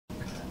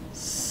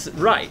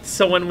Right.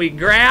 So when we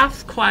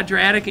graph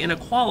quadratic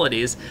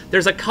inequalities,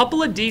 there's a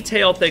couple of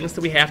detail things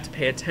that we have to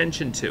pay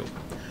attention to.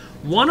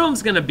 One of them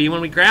is going to be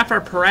when we graph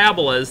our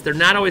parabolas, they're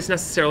not always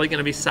necessarily going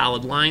to be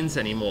solid lines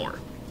anymore.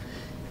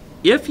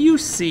 If you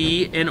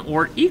see an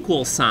or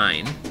equal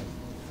sign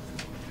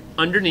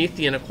underneath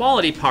the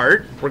inequality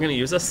part, we're going to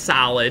use a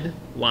solid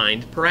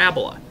lined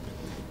parabola.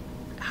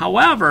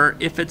 However,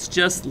 if it's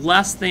just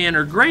less than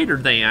or greater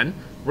than,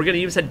 we're going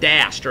to use a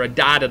dashed or a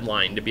dotted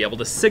line to be able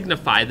to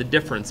signify the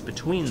difference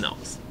between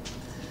those.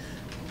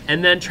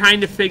 And then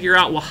trying to figure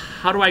out, well,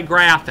 how do I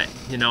graph it?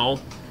 You know,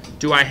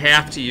 do I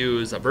have to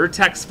use a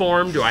vertex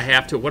form? What do I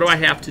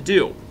have to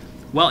do?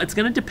 Well, it's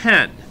going to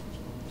depend.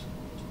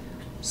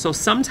 So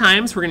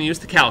sometimes we're going to use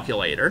the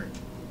calculator.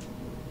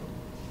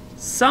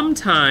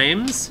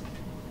 Sometimes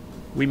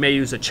we may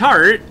use a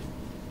chart.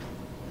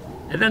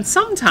 And then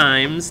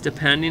sometimes,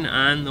 depending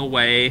on the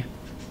way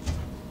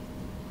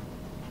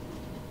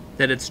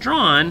that it's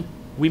drawn,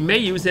 we may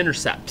use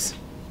intercepts.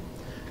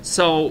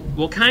 So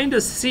we'll kind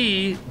of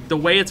see the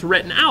way it's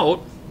written out,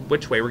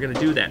 which way we're going to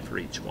do that for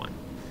each one.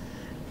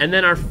 And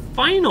then our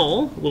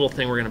final little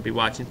thing we're going to be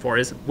watching for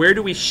is, where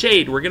do we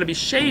shade? We're going to be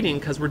shading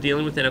because we're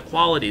dealing with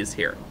inequalities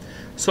here.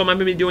 So am I going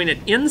to be doing it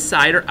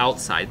inside or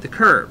outside the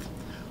curve?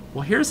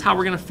 Well, here's how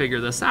we're going to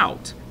figure this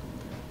out.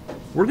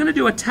 We're going to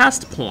do a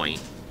test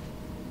point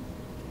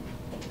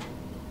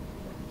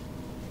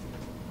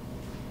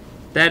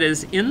that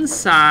is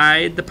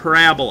inside the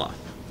parabola.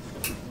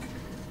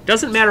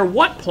 Doesn't matter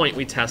what point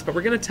we test, but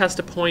we're going to test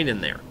a point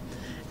in there.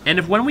 And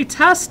if when we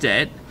test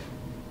it,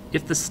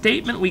 if the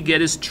statement we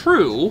get is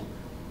true,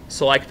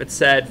 so like if it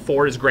said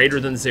 4 is greater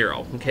than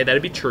 0, okay,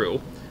 that'd be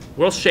true,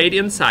 we'll shade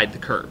inside the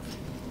curve.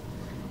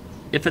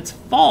 If it's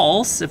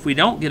false, if we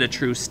don't get a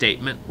true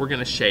statement, we're going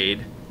to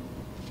shade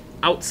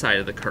outside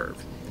of the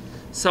curve.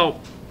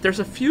 So there's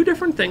a few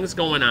different things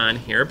going on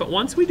here, but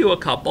once we do a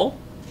couple,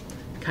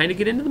 kind of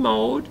get into the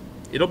mode,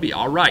 it'll be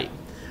all right.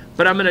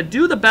 But I'm going to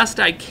do the best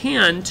I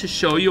can to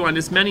show you on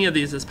as many of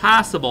these as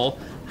possible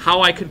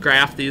how I could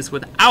graph these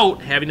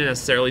without having to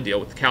necessarily deal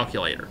with the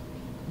calculator.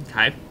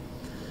 Okay?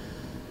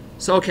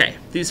 So, okay,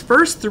 these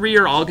first three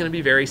are all going to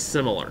be very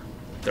similar.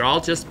 They're all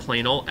just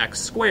plain old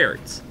x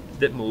squareds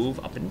that move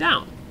up and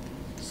down.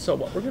 So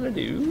what we're going to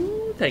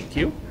do, thank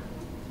you,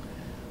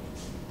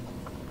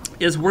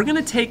 is we're going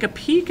to take a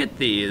peek at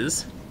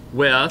these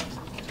with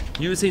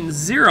using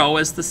 0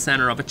 as the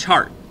center of a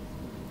chart.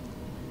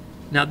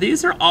 Now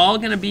these are all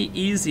going to be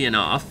easy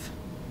enough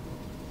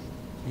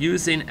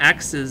using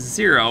x as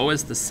 0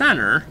 as the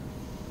center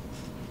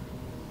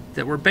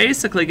that we're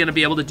basically going to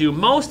be able to do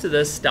most of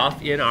this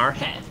stuff in our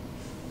head.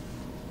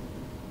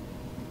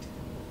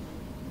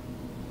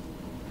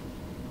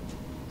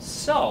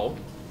 So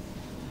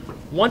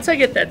once I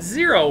get that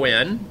 0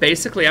 in,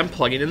 basically I'm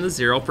plugging in the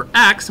 0 for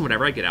x, and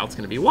whatever I get out is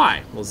going to be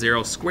y. Well,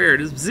 0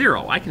 squared is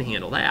 0. I can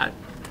handle that.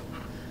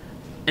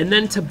 And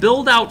then to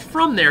build out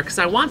from there, because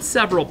I want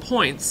several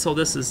points, so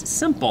this is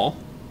simple,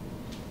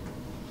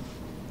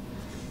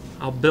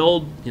 I'll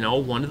build, you know,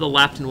 one to the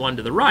left and one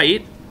to the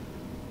right.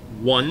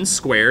 1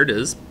 squared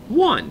is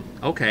 1.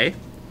 Okay.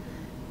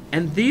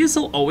 And these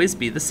will always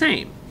be the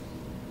same,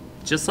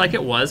 just like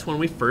it was when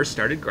we first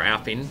started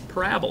graphing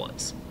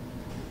parabolas.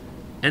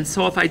 And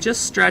so if I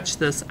just stretch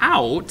this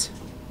out,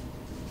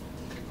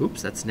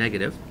 oops, that's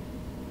negative.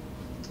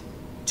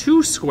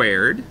 2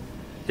 squared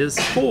is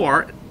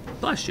 4.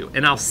 Bless you.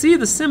 And I'll see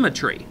the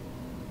symmetry.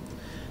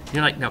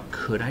 You're like, now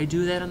could I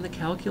do that on the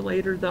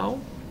calculator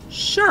though?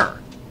 Sure.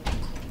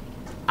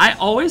 I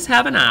always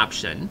have an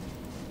option,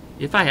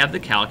 if I have the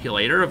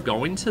calculator, of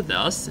going to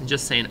this and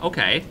just saying,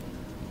 okay,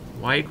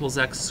 y equals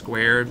x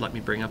squared. Let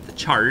me bring up the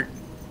chart.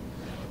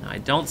 Now, I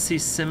don't see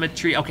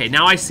symmetry. Okay,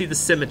 now I see the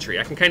symmetry.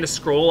 I can kind of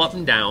scroll up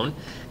and down,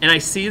 and I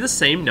see the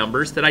same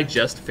numbers that I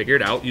just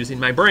figured out using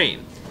my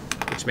brain,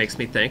 which makes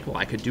me think, well,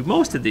 I could do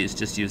most of these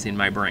just using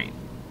my brain,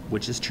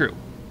 which is true.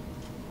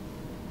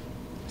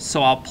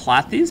 So I'll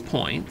plot these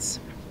points,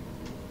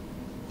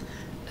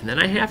 and then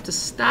I have to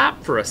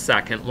stop for a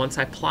second once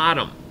I plot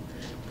them.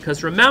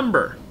 Because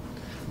remember,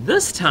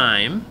 this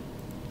time,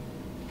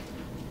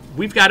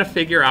 we've got to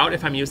figure out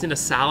if I'm using a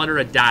solid or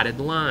a dotted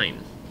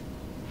line.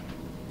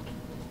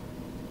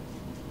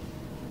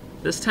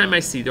 This time I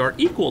see they are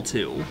equal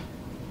to,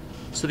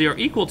 so they are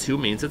equal to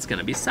means it's going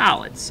to be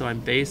solid. So I'm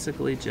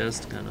basically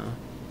just going to,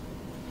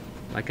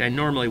 like I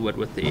normally would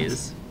with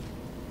these,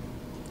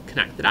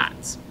 connect the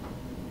dots.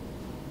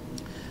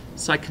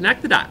 So I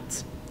connect the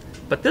dots.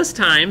 But this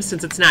time,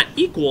 since it's not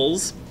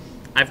equals,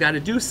 I've got to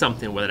do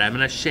something with it. I'm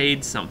going to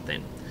shade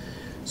something.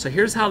 So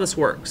here's how this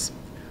works.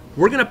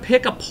 We're going to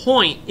pick a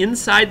point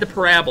inside the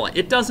parabola.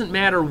 It doesn't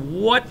matter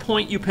what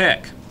point you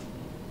pick.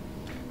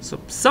 So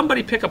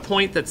somebody pick a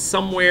point that's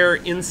somewhere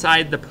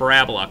inside the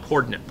parabola, a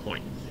coordinate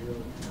point.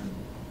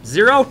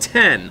 0,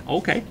 10.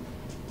 Okay.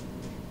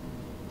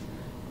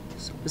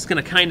 So I'm just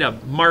going to kind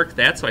of mark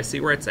that so I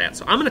see where it's at.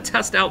 So I'm going to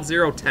test out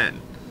 0,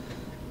 10.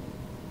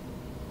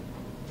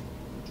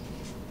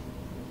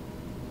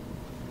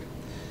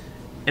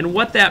 And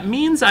what that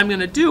means I'm going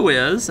to do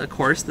is, of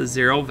course, the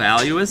 0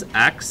 value is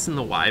x and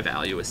the y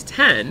value is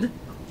 10.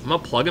 I'm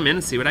going to plug them in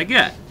and see what I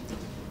get.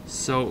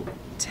 So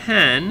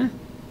 10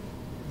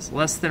 is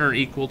less than or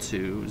equal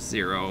to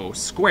 0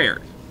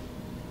 squared.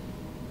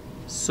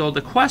 So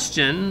the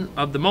question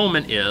of the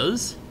moment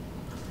is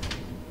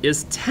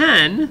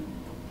 10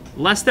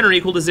 less than or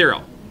equal to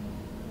 0?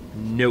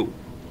 No.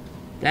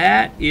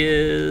 That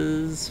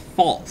is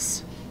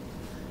false.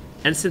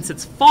 And since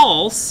it's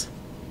false,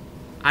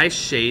 I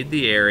shade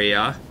the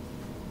area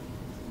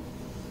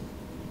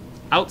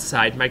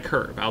outside my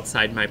curve,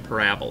 outside my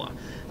parabola,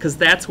 because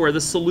that's where the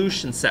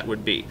solution set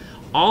would be.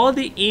 All of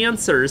the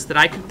answers that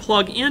I could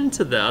plug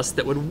into this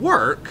that would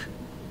work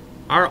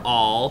are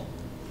all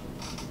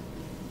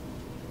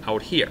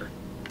out here.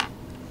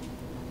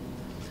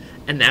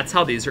 And that's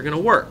how these are going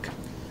to work.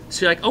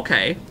 So you're like,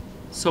 okay,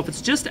 so if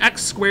it's just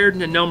x squared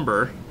and a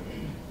number,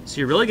 so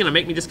you're really going to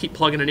make me just keep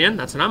plugging it in?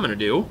 That's what I'm going to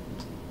do.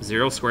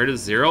 0 squared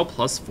is 0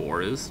 plus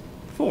 4 is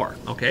 4.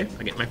 Okay,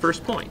 I get my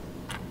first point.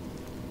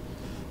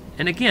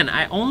 And again,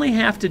 I only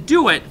have to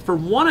do it for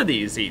one of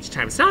these each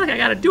time. It's not like I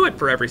got to do it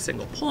for every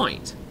single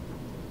point.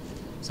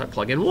 So I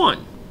plug in 1.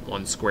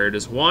 1 squared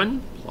is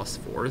 1 plus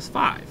 4 is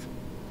 5.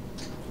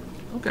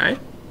 Okay,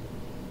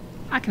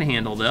 I can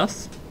handle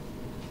this.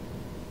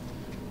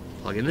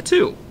 Plug in the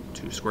 2.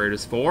 2 squared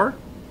is 4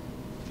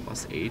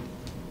 plus 8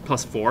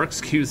 plus 4,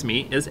 excuse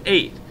me, is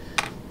 8.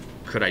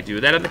 Could I do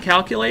that in the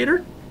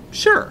calculator?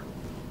 Sure.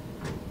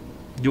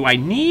 Do I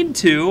need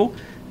to?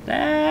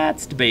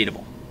 That's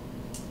debatable.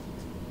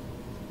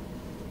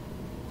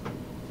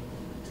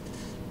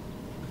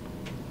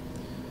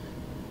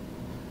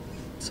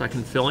 So I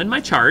can fill in my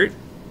chart,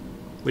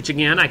 which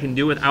again I can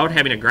do without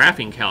having a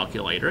graphing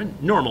calculator. A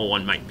normal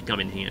one might come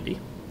in handy.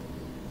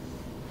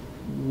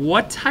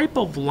 What type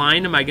of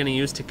line am I going to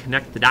use to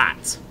connect the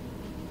dots?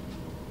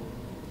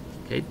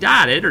 Okay,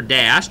 dotted or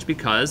dashed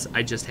because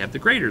I just have the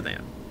greater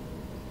than.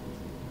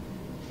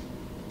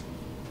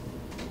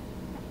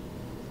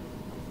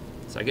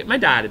 So I get my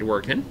dotted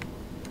working.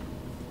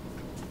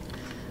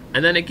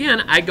 And then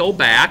again, I go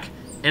back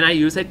and I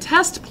use a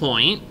test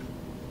point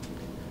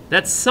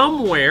that's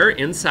somewhere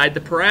inside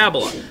the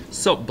parabola.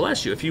 So,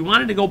 bless you, if you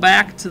wanted to go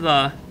back to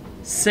the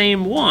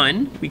same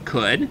one, we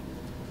could.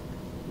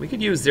 We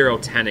could use 0,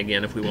 10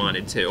 again if we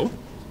wanted to.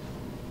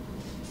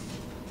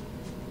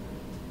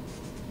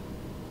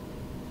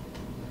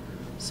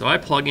 So I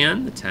plug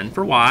in the 10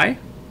 for y.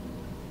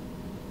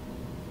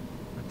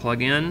 I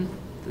plug in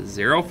the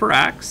 0 for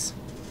x.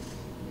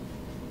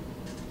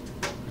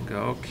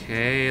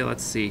 Okay,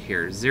 let's see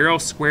here. 0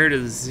 squared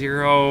is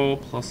 0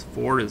 plus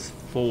 4 is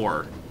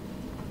 4.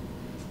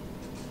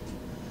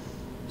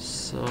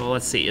 So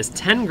let's see. Is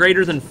 10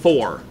 greater than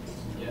 4?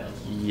 Yes.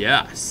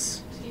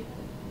 Yes.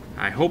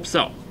 I hope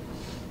so.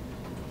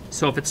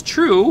 So if it's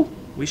true,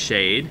 we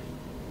shade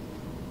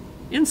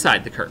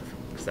inside the curve,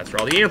 because that's where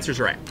all the answers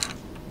are at.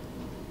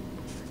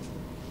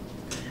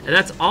 And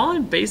that's all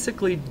I'm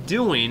basically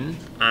doing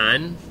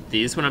on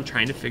these when I'm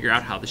trying to figure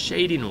out how the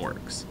shading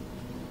works.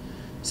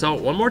 So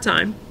one more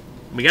time,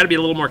 we got to be a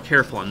little more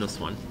careful on this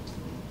one.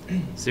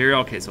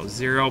 0, okay, so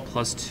 0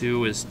 plus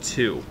 2 is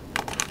 2.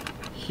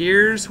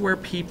 Here's where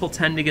people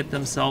tend to get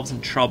themselves in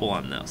trouble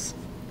on this.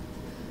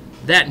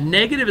 That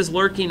negative is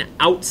lurking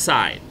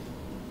outside.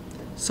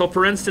 So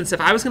for instance, if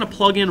I was going to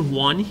plug in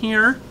 1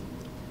 here,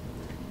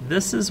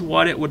 this is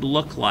what it would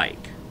look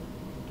like.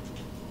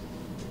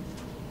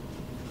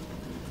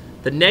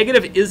 The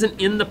negative isn't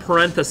in the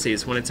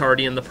parentheses when it's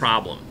already in the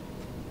problem.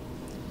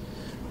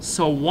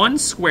 So 1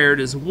 squared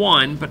is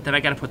 1, but then I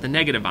got to put the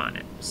negative on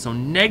it. So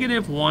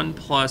negative 1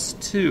 plus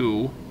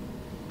 2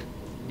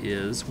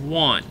 is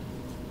 1.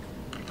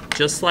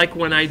 Just like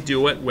when I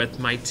do it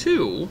with my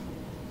 2.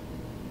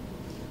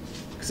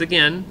 Because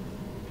again,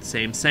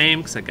 same,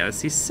 because I got to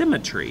see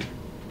symmetry.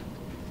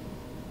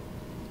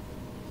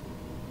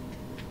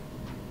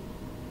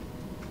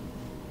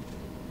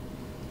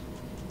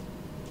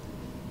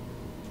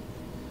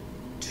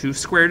 Two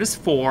squared is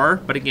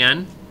 4, but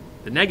again,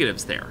 the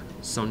negative's there.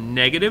 So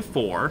negative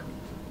 4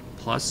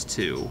 plus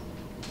 2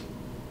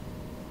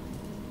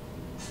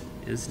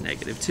 is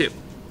negative 2.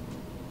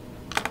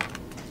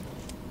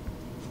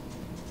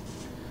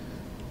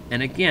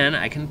 And again,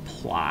 I can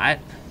plot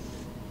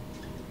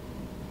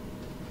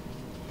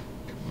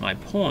my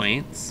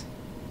points.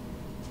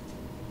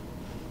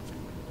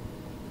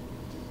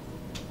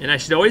 And I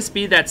should always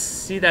see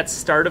that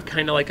start of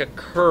kind of like a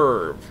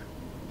curve.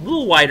 A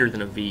little wider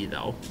than a V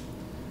though.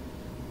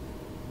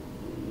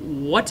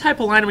 What type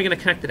of line are we going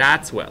to connect the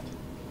dots with?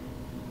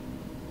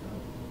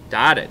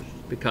 Dotted,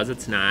 because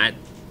it's not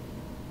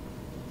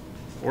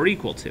or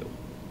equal to.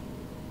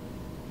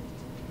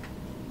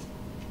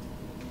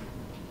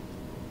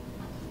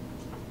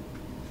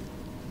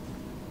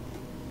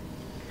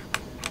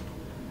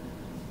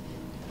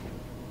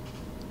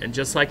 And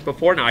just like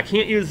before, now I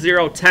can't use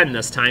 0, 10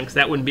 this time because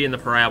that wouldn't be in the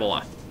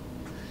parabola.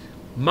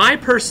 My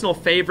personal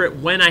favorite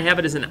when I have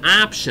it as an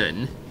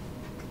option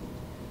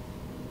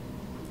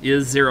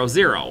is 0,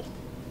 0.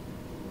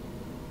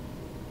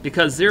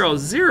 Because 0,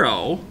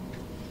 0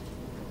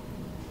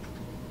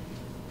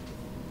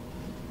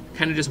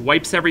 kind of just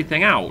wipes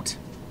everything out.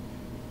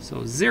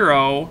 So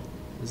 0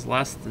 is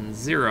less than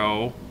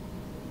 0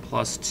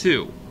 plus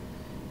 2.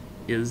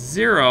 Is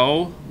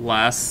 0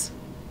 less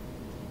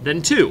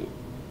than 2?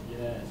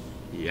 Yes.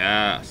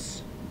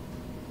 Yes.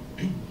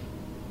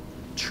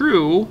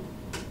 True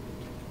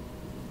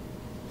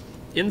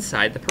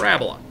inside the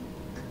parabola.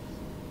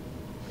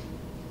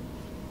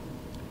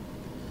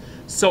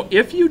 So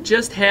if you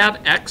just have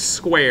x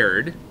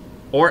squared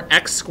or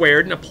x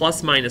squared and a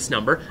plus minus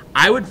number,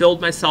 I would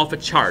build myself a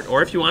chart.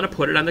 Or if you want to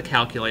put it on the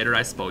calculator,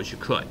 I suppose you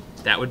could.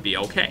 That would be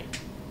okay.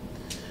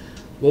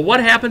 Well,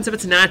 what happens if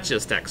it's not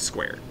just x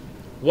squared?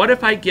 What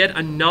if I get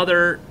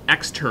another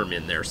x term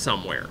in there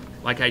somewhere,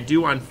 like I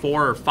do on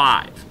 4 or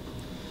 5?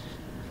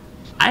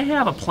 I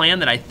have a plan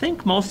that I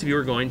think most of you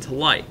are going to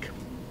like.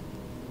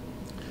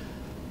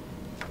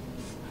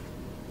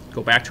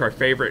 Go back to our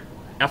favorite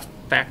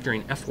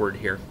factoring F word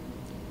here.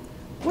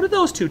 What do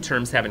those two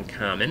terms have in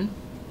common?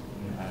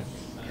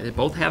 Okay, they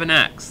both have an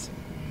x.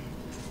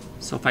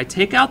 So if I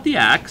take out the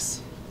x,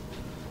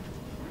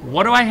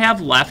 what do I have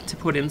left to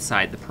put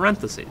inside the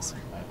parentheses?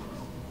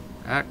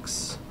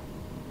 X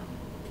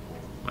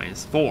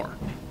minus 4.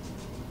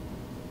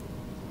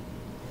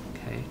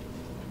 Okay.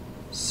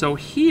 So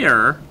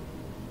here,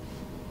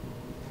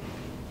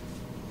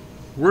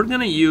 we're going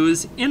to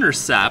use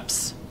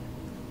intercepts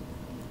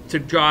to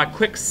draw a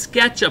quick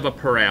sketch of a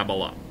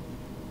parabola.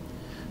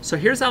 So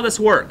here's how this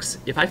works.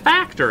 If I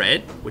factor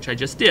it, which I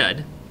just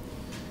did,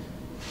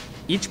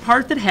 each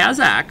part that has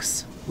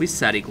x, we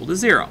set equal to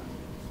 0.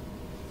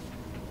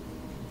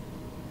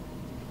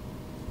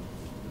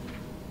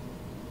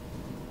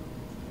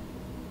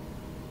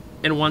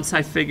 And once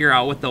I figure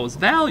out what those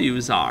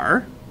values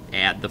are,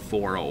 add the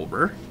 4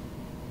 over,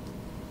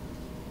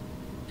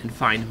 and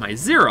find my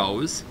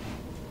zeros,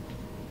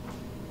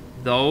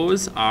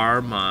 those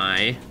are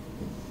my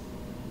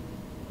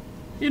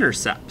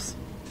intercepts.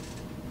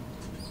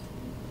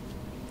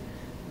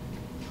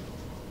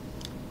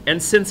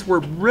 And since we're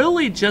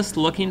really just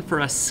looking for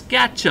a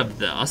sketch of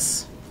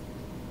this,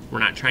 we're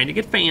not trying to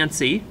get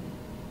fancy,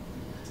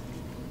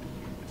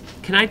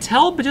 can I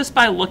tell just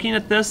by looking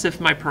at this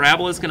if my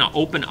parabola is going to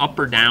open up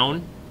or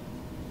down?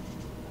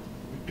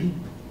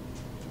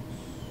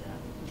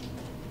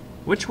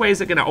 Which way is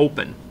it going to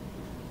open?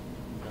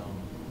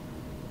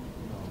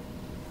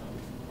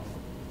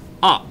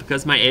 Up,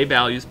 because my a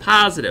value is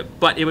positive.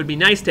 But it would be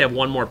nice to have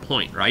one more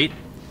point, right?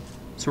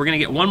 So we're going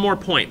to get one more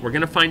point. We're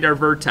going to find our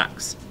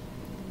vertex.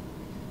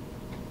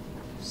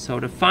 So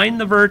to find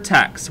the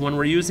vertex when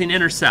we're using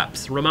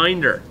intercepts,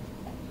 reminder,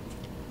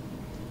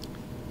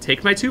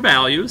 take my two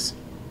values,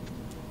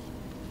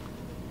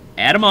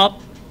 add them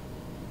up,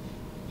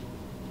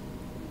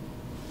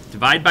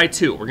 divide by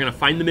 2. We're going to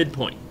find the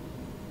midpoint.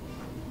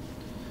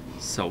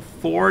 So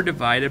 4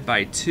 divided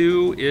by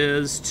 2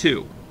 is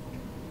 2.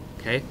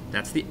 Okay,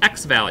 that's the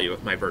x value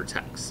of my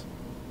vertex.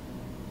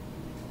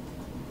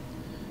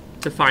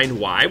 To find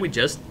y, we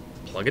just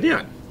plug it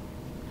in.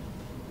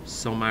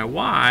 So my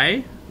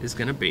y is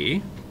going to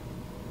be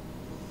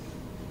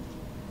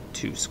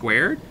 2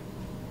 squared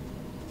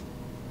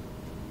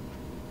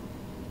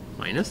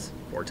minus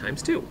 4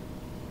 times 2.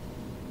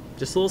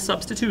 Just a little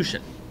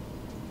substitution.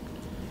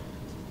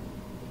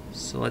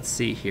 So let's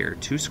see here.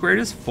 2 squared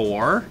is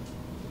 4.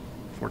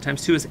 4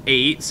 times 2 is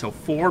 8. So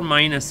 4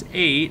 minus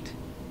 8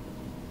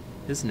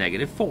 is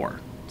negative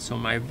 4. So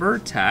my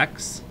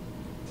vertex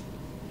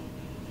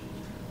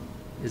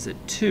is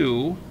at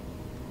 2,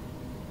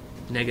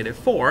 negative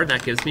 4.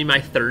 That gives me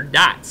my third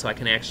dot, so I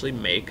can actually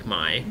make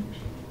my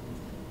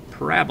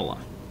parabola.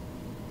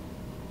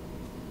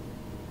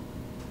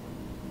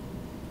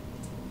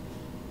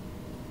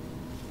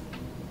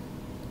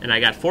 And I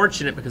got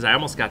fortunate because I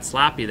almost got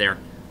sloppy there.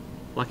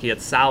 Lucky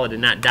it's solid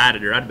and not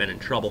dotted, or I'd have been in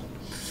trouble.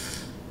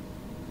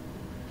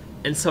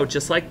 And so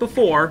just like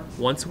before,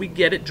 once we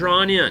get it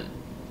drawn in,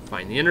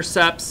 find the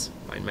intercepts,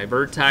 find my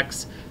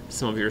vertex.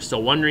 Some of you are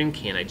still wondering,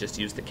 can I just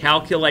use the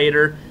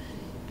calculator?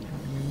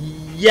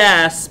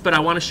 Yes, but I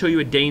want to show you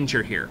a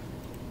danger here.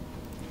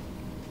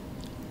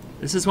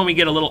 This is when we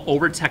get a little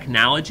over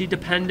technology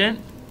dependent.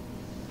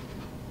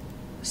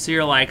 So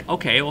you're like,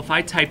 okay, well if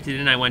I typed it in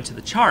and I went to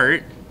the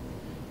chart,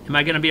 am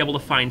I going to be able to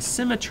find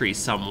symmetry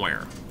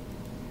somewhere?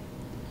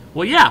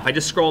 Well, yeah, if I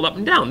just scrolled up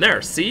and down.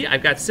 There, see?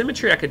 I've got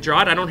symmetry. I could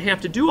draw it. I don't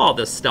have to do all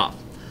this stuff.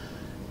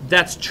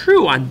 That's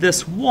true on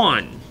this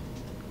one.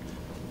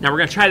 Now we're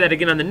going to try that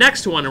again on the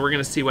next one, and we're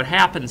going to see what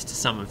happens to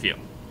some of you.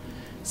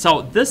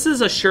 So this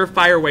is a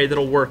surefire way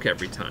that'll work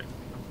every time.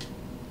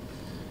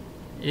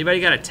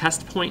 Anybody got a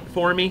test point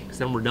for me? Because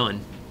then we're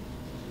done.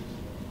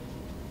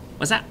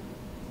 What's that?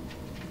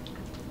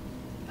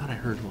 I thought I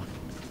heard one.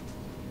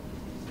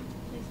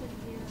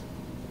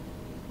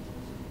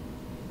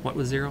 What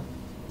was 0?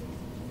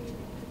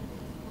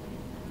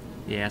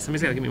 Yeah,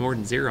 somebody's got to give me more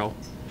than 0.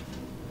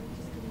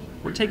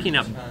 We're taking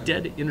up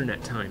dead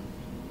internet time.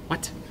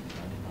 What?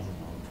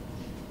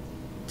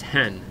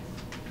 10.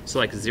 So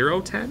like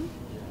 0, 10?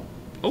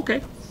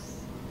 Okay.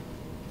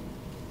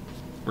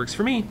 Works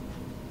for me.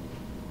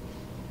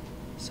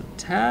 So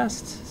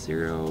test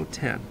 0,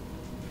 10.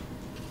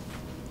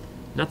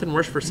 Nothing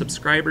worse for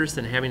subscribers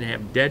than having to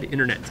have dead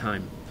internet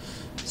time.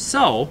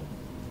 So,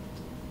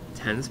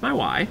 10 is my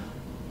y.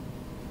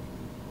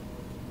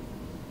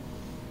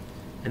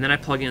 And then I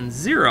plug in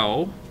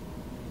 0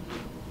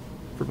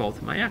 for both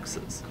of my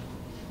x's.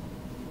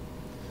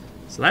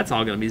 So that's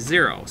all going to be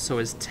 0. So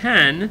is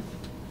 10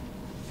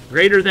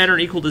 greater than or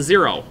equal to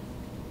 0?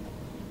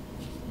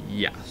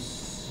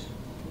 Yes.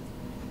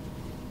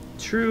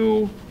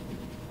 True.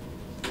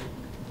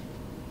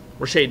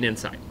 We're shading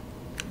inside.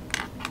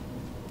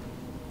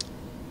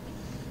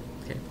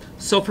 Okay.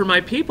 So for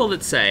my people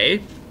that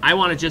say, I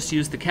want to just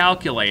use the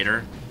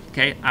calculator,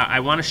 okay, I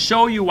want to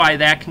show you why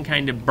that can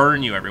kind of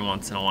burn you every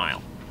once in a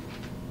while.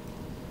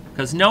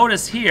 Because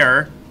notice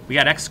here, we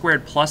got x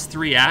squared plus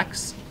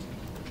 3x.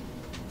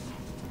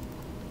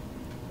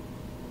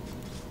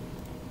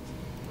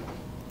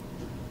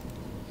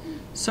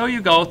 So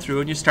you go through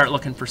and you start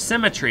looking for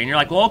symmetry, and you're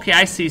like, well, okay,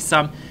 I see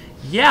some.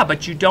 Yeah,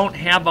 but you don't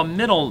have a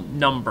middle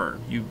number.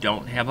 You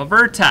don't have a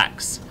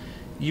vertex.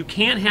 You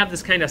can't have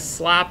this kind of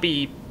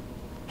sloppy,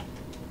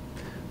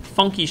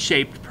 funky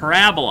shaped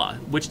parabola,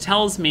 which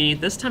tells me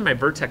this time my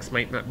vertex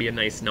might not be a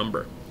nice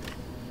number.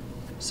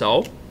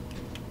 So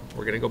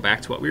we're going to go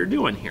back to what we were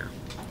doing here.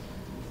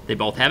 They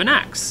both have an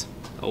x.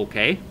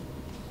 Okay.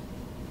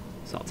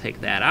 So I'll take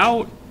that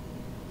out.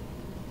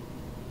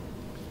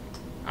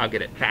 I'll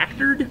get it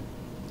factored.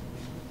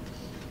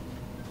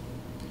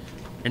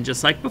 And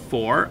just like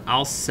before,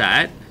 I'll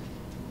set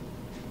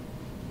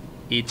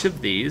each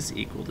of these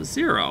equal to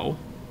 0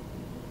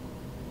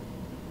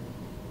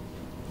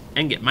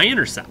 and get my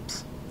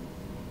intercepts.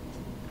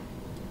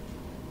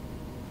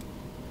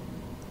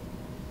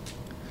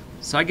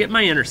 So I get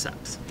my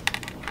intercepts.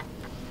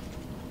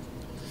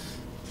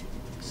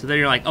 So then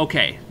you're like,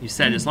 okay, you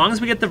said as long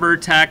as we get the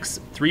vertex,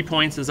 3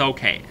 points is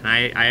okay. And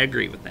I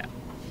agree with that.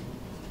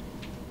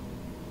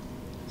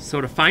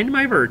 So to find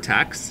my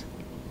vertex,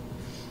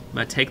 I'm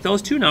going to take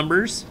those two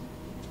numbers,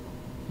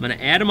 I'm going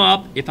to add them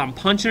up. If I'm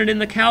punching it in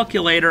the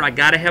calculator, I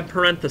got to have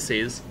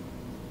parentheses.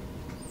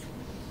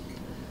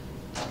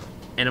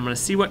 And I'm going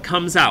to see what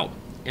comes out.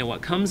 And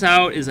what comes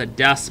out is a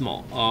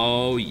decimal.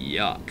 Oh,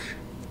 yuck.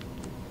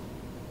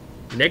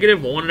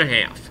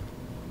 -1.5.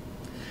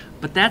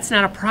 But that's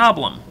not a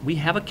problem. We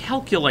have a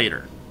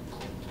calculator.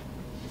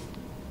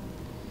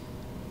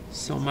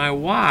 So my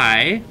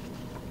y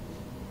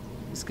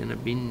is going to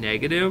be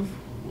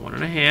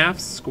 -1.5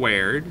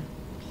 squared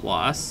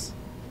plus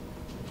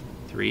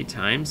 3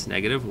 times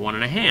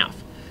 -1.5.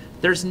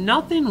 There's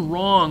nothing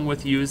wrong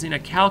with using a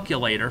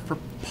calculator for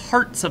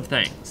parts of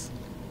things.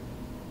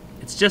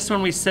 It's just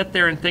when we sit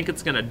there and think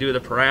it's going to do the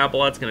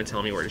parabola, it's going to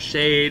tell me where to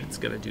shade, it's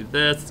going to do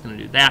this, it's going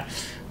to do that,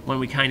 when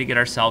we kind of get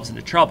ourselves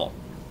into trouble.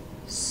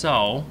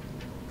 So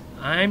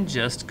I'm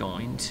just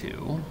going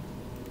to,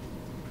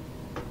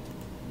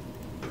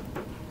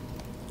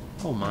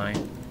 oh my.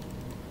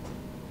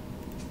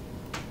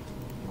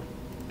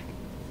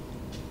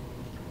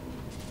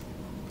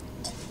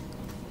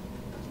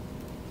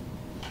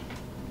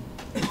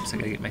 Oops, I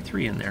gotta get my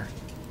 3 in there.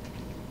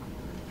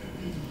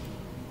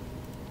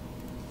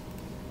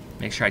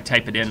 Make sure I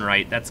type it in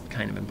right. That's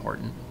kind of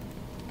important.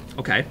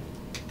 Okay.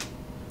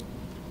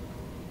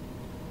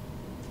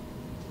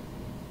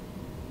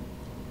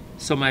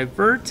 So my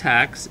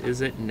vertex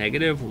is at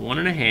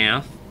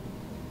 -1.5,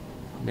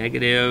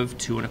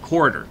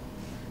 -2.25.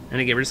 And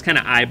again, we're just kind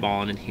of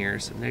eyeballing it here.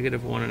 So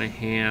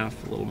 -1.5,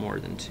 a little more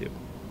than 2.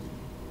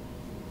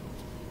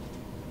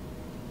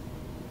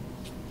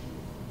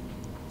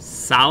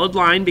 Solid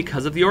line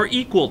because of your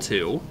equal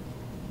to.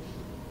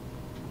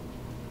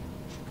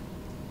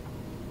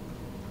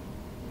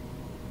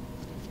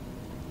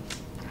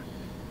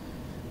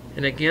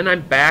 And again,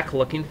 I'm back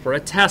looking for a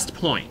test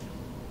point.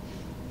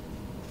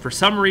 For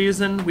some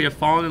reason, we have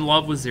fallen in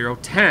love with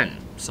 0.10.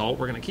 So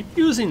we're going to keep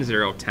using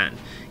 0.10,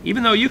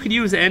 even though you could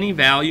use any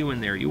value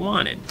in there you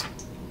wanted.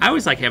 I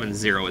always like having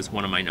 0 as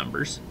one of my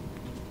numbers.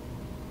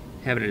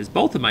 Having it as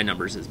both of my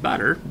numbers is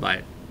better,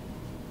 but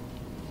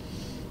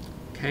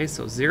okay,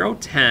 so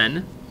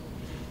 0.10.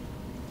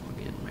 Plug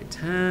in my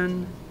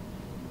 10.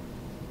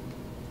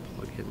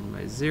 Plug in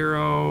my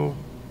 0.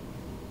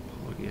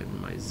 Plug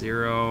in my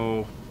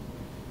 0.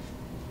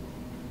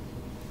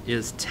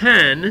 Is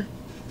 10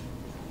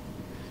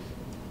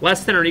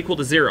 less than or equal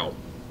to 0?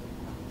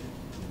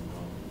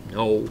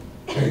 No.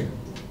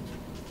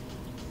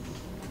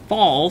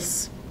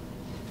 False.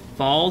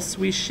 False,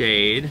 we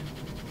shade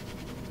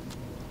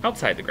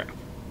outside the graph.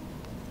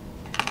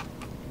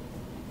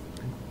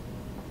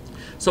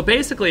 So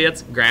basically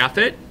it's graph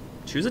it,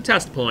 choose a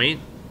test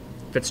point.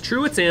 If it's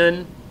true, it's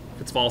in.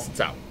 If it's false, it's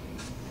out.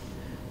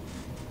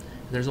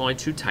 And there's only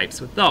 2 types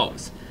with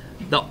those.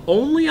 The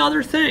only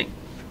other thing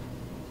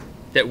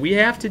that we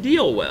have to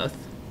deal with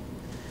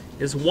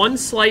is one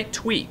slight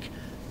tweak.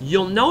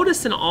 You'll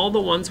notice in all the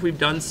ones we've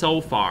done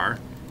so far,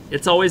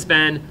 it's always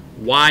been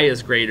y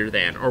is greater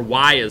than or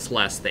y is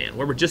less than,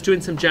 where we're just doing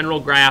some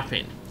general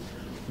graphing.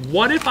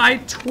 What if I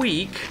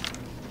tweak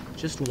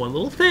just one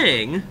little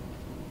thing,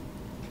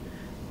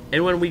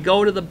 and when we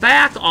go to the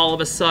back, all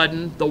of a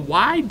sudden, the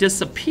y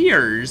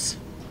disappears,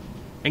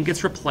 and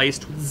gets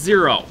replaced with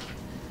 0.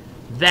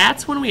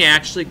 That's when we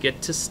actually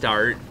get to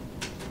start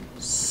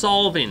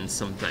solving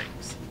some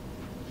things.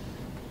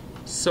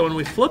 So when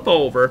we flip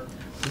over,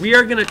 we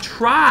are going to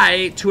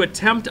try to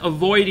attempt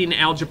avoiding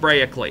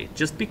algebraically,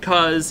 just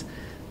because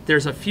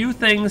there's a few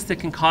things that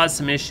can cause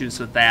some issues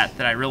with that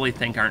I really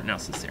think aren't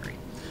necessary.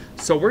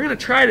 So we're going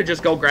to try to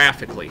just go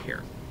graphically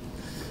here.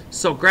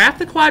 So graph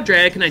the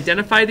quadratic and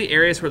identify the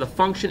areas where the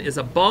function is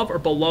above or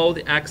below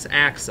the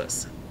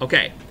x-axis.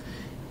 Okay,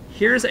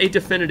 here's a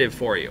definitive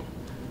for you.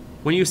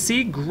 When you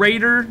see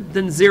greater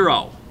than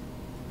 0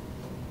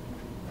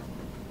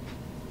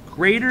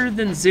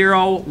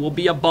 will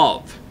be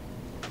above.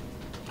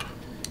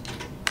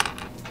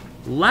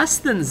 Less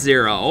than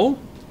 0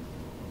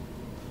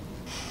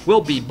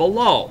 will be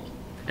below.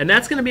 And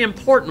that's going to be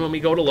important when we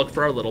go to look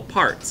for our little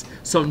parts.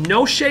 So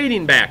no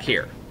shading back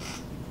here.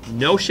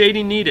 No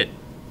shading needed.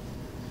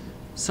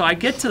 So I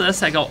get to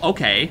this, I go,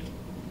 okay,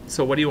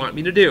 so what do you want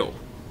me to do?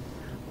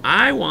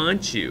 I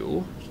want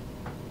you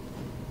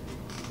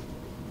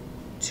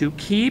to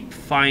keep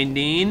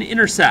finding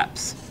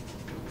intercepts.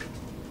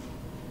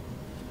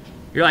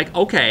 You're like,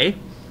 okay,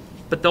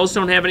 but those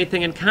don't have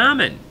anything in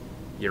common.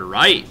 You're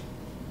right.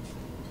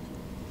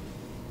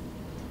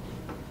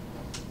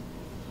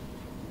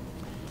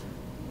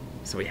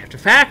 So we have to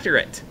factor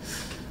it.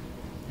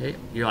 Okay.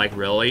 You're like,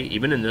 really?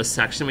 Even in this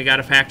section we got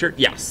to factor?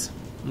 Yes.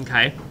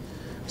 Okay.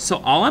 So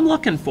all I'm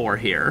looking for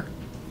here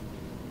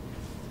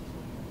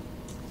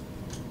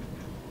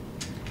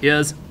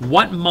is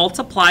what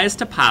multiplies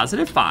to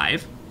positive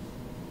 5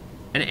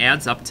 and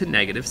adds up to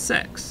negative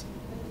 6.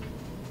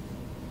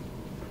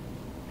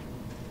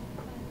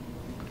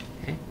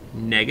 Okay.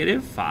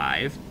 Negative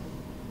 5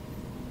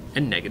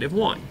 and negative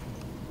 1.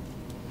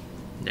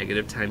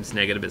 Negative times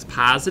negative is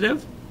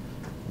positive.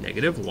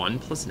 Negative 1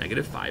 plus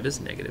negative 5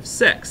 is negative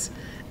 6.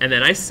 And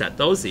then I set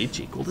those each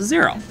equal to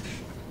 0.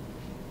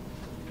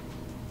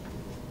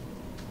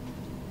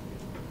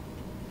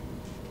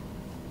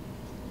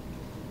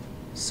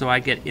 So I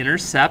get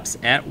intercepts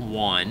at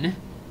 1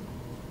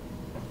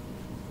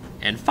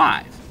 and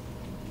 5.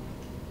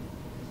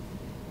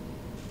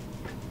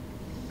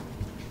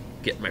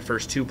 Get my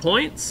first 2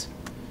 points,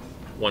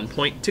 1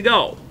 point to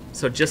go.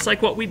 So just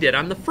like what we did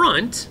on the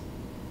front,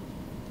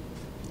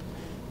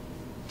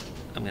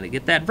 I'm going to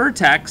get that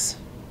vertex.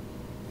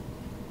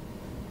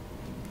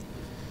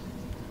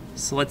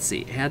 So let's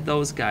see, add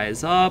those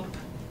guys up,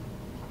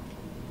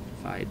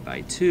 divide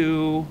by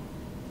 2.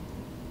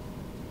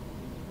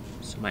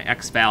 So my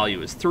x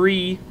value is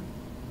 3.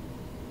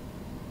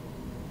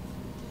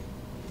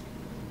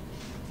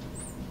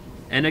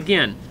 And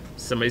again,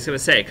 somebody's going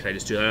to say, could I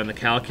just do that on the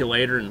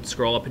calculator and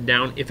scroll up and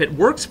down? If it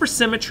works for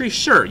symmetry,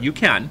 sure, you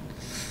can.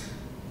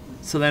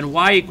 So then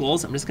y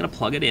equals, I'm just going to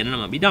plug it in and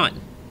I'm going to be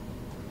done.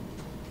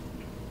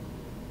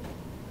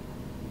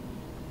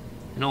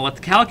 And I'll let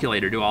the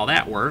calculator do all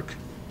that work.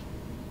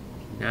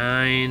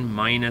 9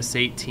 minus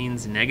 18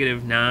 is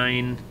negative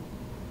 9.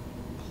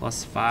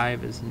 Plus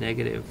 5 is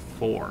negative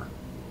 4.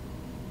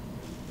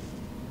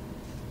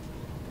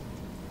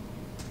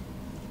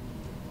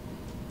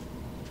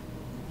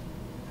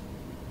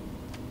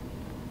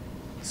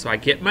 So I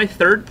get my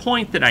third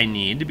point that I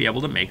need to be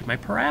able to make my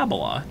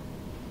parabola.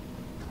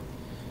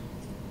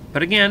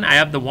 But again, I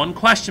have the one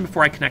question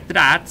before I connect the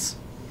dots.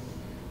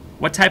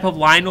 What type of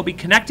line will be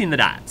connecting the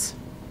dots?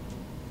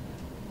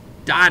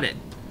 Dotted,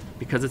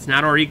 because it's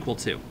not or equal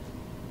to.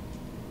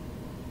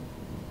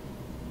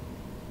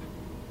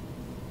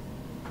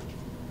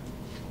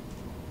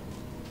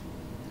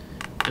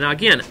 Now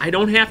again, I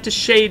don't have to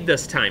shade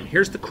this time.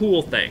 Here's the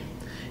cool thing.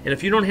 And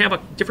if you don't have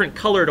a different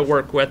color to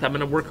work with, I'm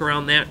going to work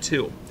around that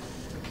too.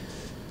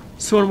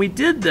 So when we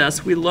did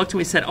this, we looked and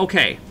we said,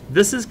 okay,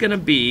 this is going to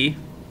be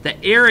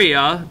the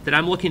area that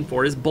I'm looking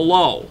for is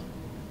below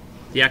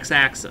the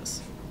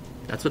x-axis.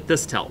 That's what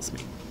this tells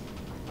me.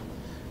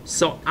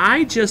 So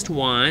I just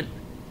want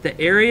the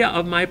area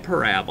of my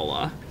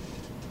parabola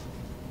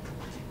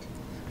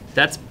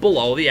that's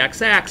below the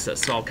x-axis.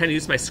 So I'll kind of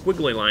use my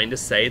squiggly line to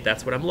say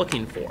that's what I'm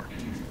looking for.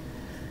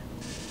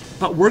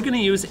 But we're going to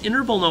use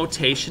interval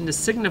notation to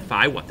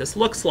signify what this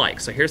looks like.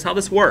 So here's how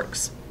this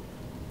works.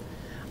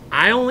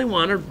 I only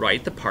want to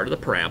write the part of the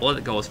parabola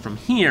that goes from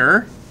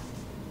here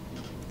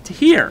to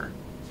here.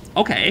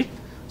 Okay,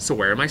 so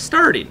where am I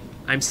starting?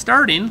 I'm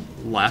starting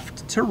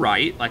left to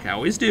right, like I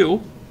always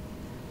do.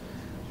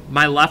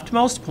 My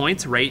leftmost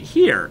point's right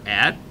here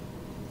at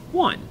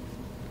 1.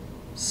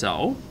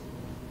 So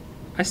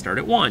I start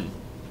at 1.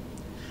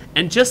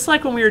 And just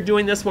like when we were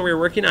doing this when we were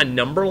working on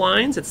number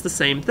lines, it's the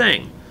same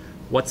thing.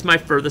 What's my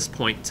furthest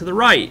point to the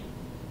right?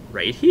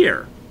 Right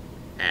here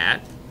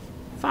at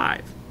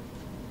 5.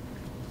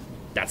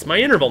 That's my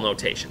interval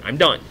notation. I'm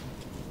done.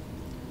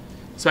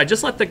 So I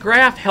just let the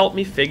graph help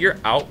me figure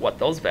out what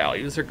those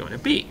values are going to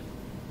be.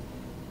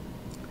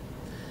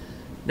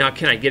 Now,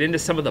 can I get into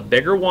some of the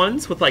bigger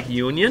ones with like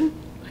union?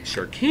 I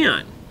sure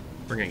can.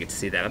 We're going to get to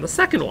see that on the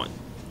second one.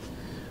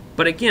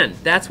 But again,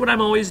 that's what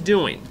I'm always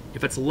doing.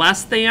 If it's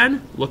less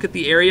than, look at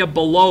the area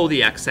below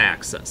the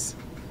x-axis.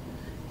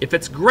 If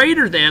it's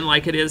greater than,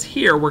 like it is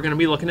here, we're going to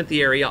be looking at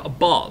the area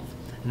above.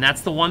 And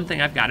that's the one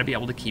thing I've got to be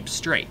able to keep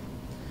straight.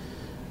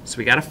 So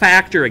we got to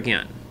factor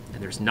again.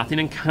 And there's nothing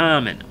in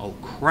common. Oh,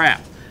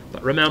 crap.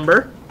 But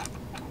remember,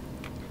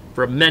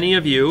 for many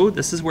of you,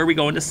 this is where we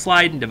go into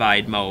slide and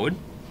divide mode.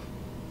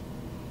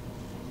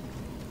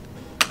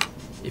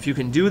 If you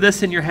can do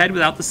this in your head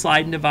without the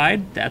slide and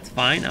divide, that's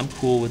fine. I'm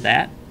cool with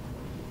that.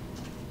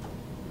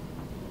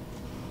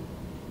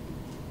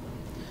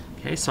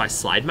 Okay, so I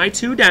slide my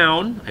 2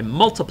 down, I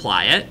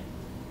multiply it,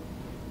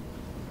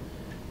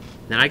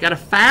 then I got to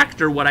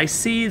factor what I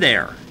see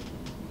there.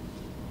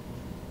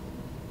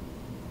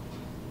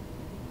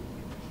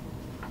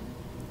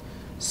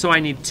 So I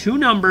need 2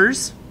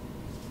 numbers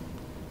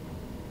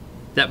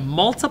that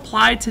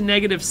multiply to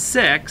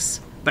 -6,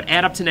 but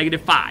add up to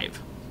 -5.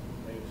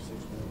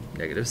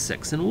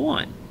 -6 and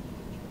 1.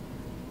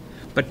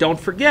 But don't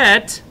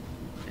forget,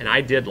 and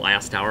I did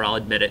last hour, I'll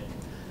admit it,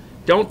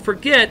 don't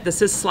forget this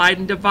is slide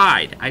and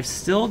divide. I've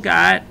still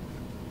got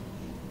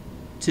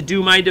to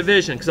do my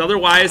division, because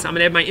otherwise I'm going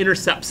to have my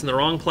intercepts in the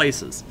wrong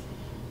places.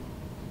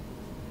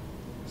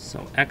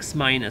 So x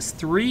minus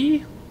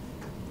 3.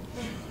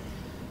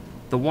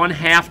 The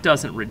 1/2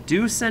 doesn't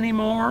reduce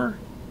anymore.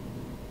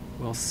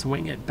 We'll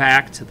swing it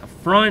back to the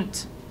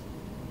front.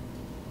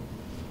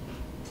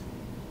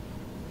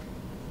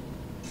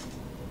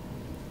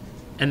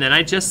 And then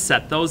I just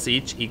set those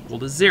each equal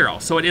to 0.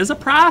 So it is a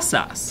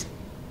process.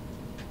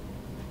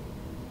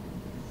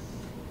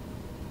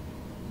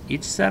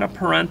 Each set of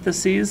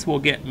parentheses will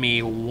get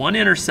me 1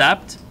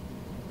 intercept.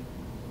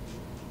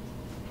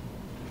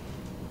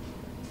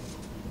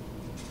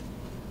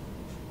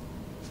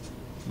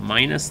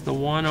 Minus the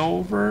 1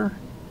 over.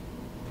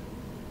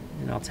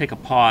 And I'll take a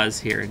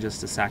pause here in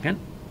just a second.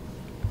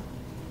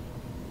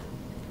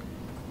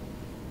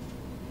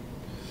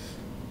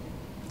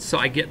 So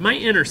I get my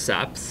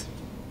intercepts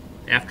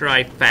after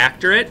I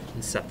factor it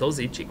and set those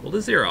each equal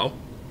to 0.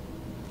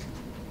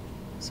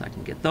 So I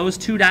can get those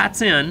 2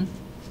 dots in.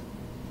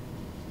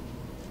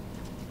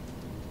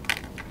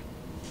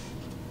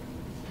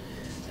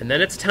 And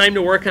then it's time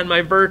to work on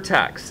my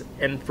vertex.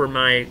 And for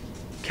my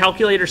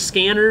calculator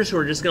scanners who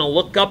are just going to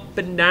look up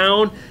and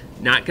down,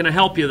 not going to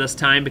help you this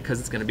time because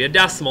it's going to be a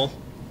decimal.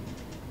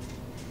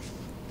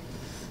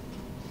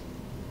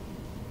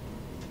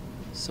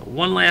 So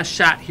one last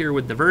shot here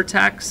with the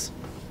vertex.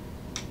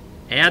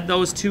 Add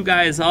those 2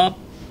 guys up.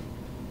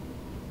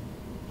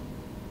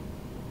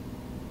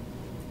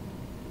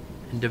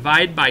 And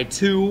divide by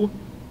 2.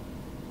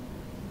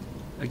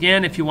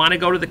 Again, if you want to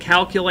go to the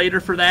calculator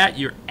for that,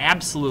 you're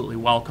absolutely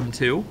welcome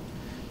to.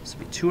 So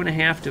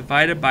 2.5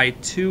 divided by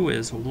 2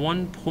 is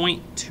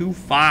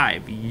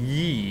 1.25.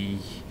 Yee.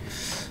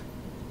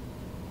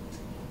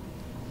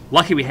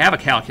 Lucky we have a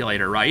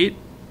calculator, right?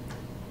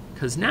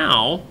 Because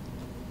now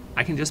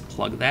I can just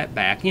plug that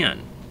back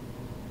in.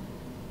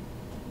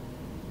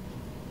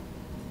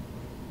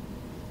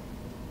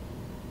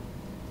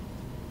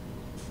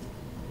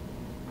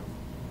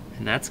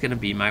 And that's going to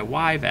be my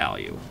y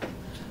value,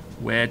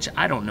 which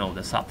I don't know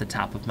this off the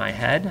top of my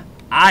head.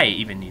 I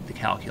even need the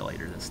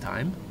calculator this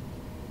time.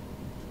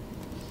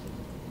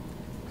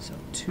 So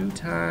 2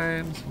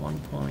 times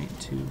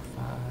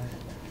 1.25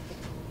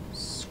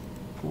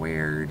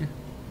 squared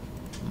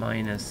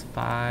minus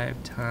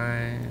 5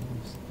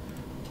 times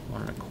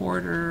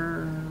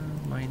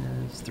 1.25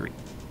 minus 3.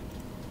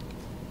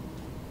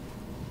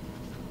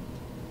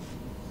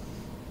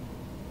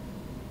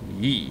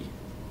 Yee.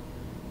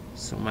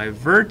 So my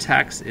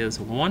vertex is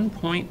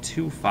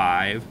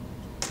 1.25,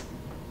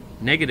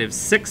 negative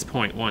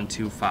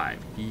 6.125.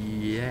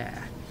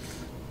 Yeah.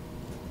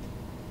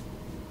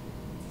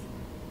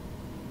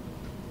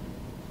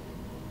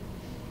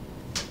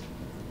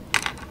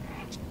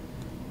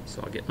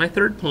 So I'll get my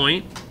 3rd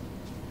point.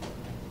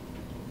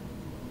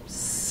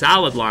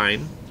 Solid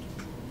line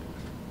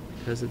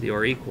because of the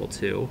or equal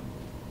to.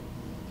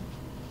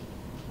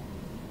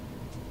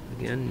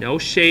 Again, no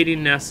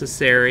shading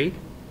necessary.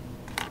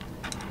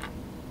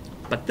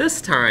 But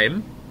this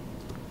time,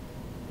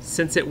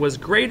 since it was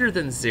greater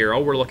than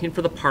 0, we're looking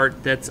for the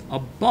part that's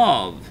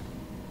above.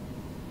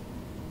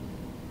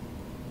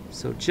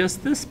 So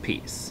just this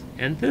piece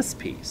and this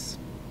piece.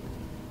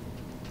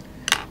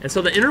 And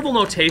so the interval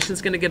notation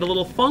is going to get a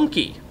little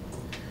funky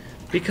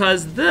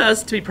because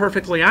this, to be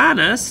perfectly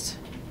honest,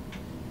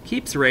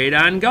 keeps right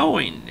on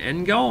going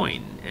and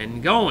going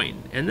and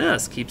going. And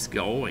this keeps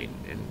going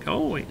and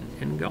going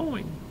and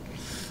going.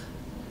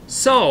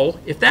 So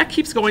if that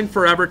keeps going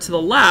forever to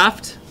the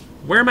left,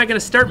 where am I going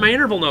to start my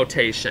interval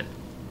notation?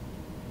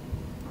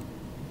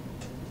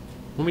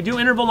 When we do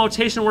interval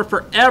notation, we're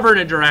forever in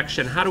a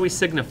direction. How do we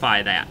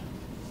signify that?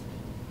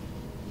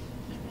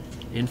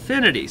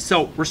 Infinity.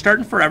 So we're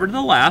starting forever to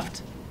the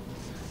left.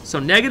 So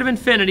negative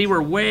infinity,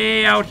 we're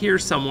way out here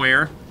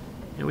somewhere.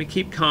 And we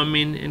keep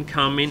coming and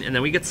coming. And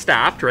then we get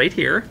stopped right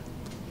here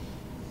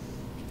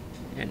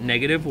at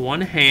negative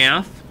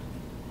 1/2.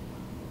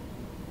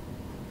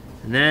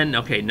 And then,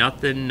 okay,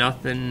 nothing,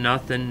 nothing,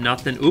 nothing,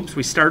 nothing. Oops,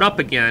 we start up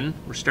again.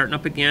 We're starting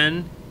up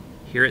again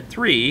here at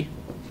 3.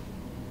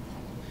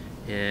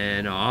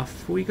 And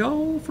off we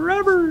go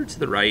forever to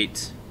the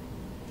right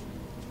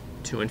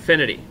to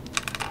infinity.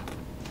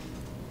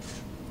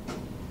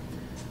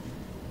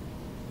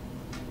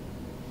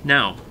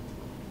 Now,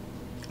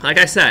 like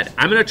I said,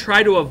 I'm going to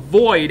try to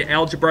avoid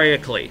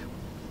algebraically,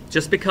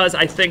 just because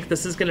I think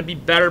this is going to be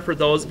better for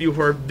those of you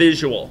who are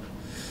visual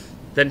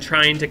than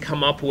trying to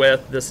come up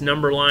with this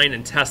number line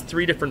and test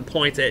 3 different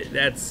points.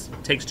 That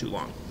takes too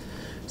long.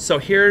 So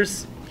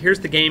here's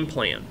the game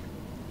plan.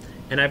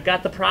 And I've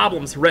got the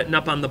problems written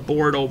up on the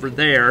board over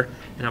there,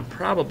 and I'm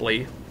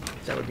probably,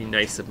 that would be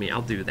nice of me,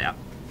 I'll do that.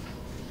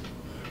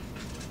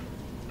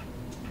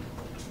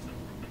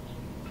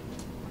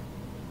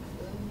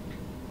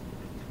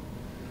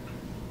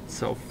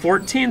 So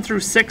 14 through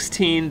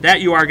 16,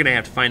 that you are going to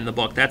have to find in the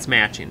book. That's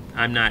matching.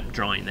 I'm not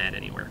drawing that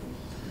anywhere.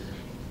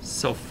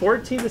 So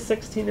 14 to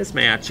 16 is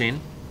matching.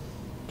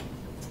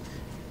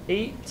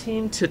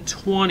 18 to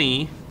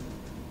 20,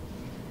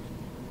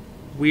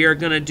 we are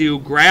going to do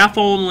graph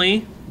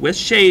only with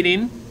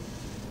shading,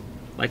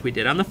 like we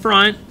did on the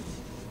front.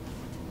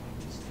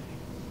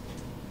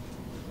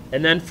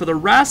 And then for the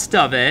rest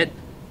of it,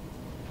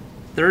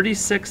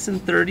 36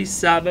 and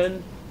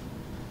 37,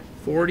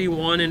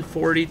 41 and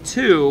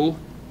 42,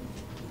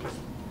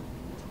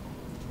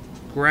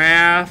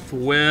 graph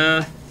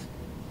with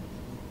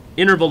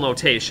interval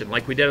notation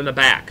like we did in the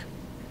back.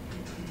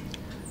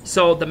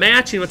 So the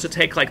matching, which will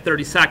take like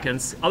 30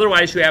 seconds,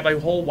 otherwise you have a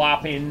whole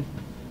whopping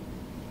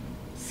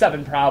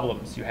 7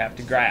 problems you have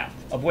to graph,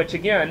 of which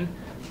again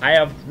I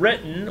have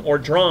written or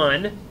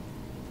drawn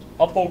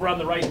up over on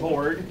the right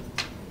board.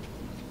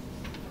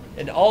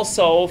 And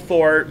also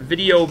for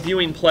video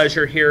viewing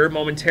pleasure here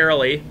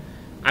momentarily,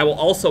 I will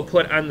also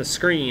put on the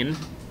screen.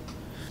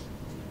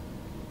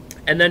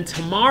 And then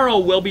tomorrow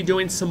we'll be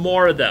doing some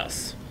more of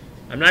this.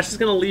 I'm not just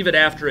going to leave it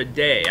after a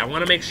day. I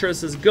want to make sure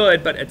this is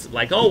good, but it's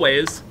like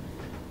always,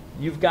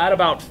 you've got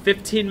about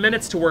 15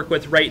 minutes to work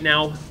with right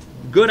now.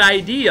 Good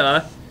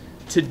idea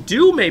to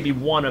do maybe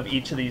one of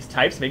each of these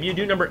types. Maybe you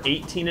do number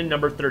 18 and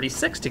number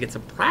 36 to get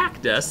some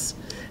practice.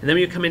 And then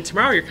when you come in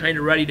tomorrow, you're kind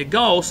of ready to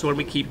go. So when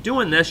we keep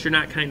doing this, you're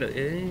not kind of...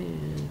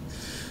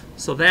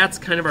 So that's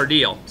kind of our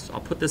deal. So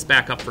I'll put this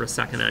back up for a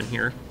second on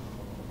here,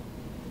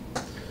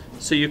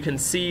 so you can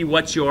see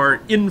what you're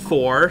in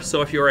for.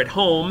 So if you're at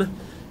home,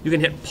 you can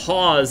hit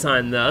pause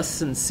on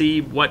this and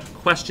see what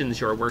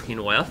questions you're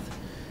working with.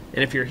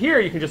 And if you're here,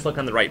 you can just look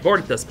on the right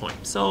board at this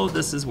point. So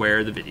this is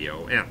where the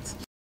video ends.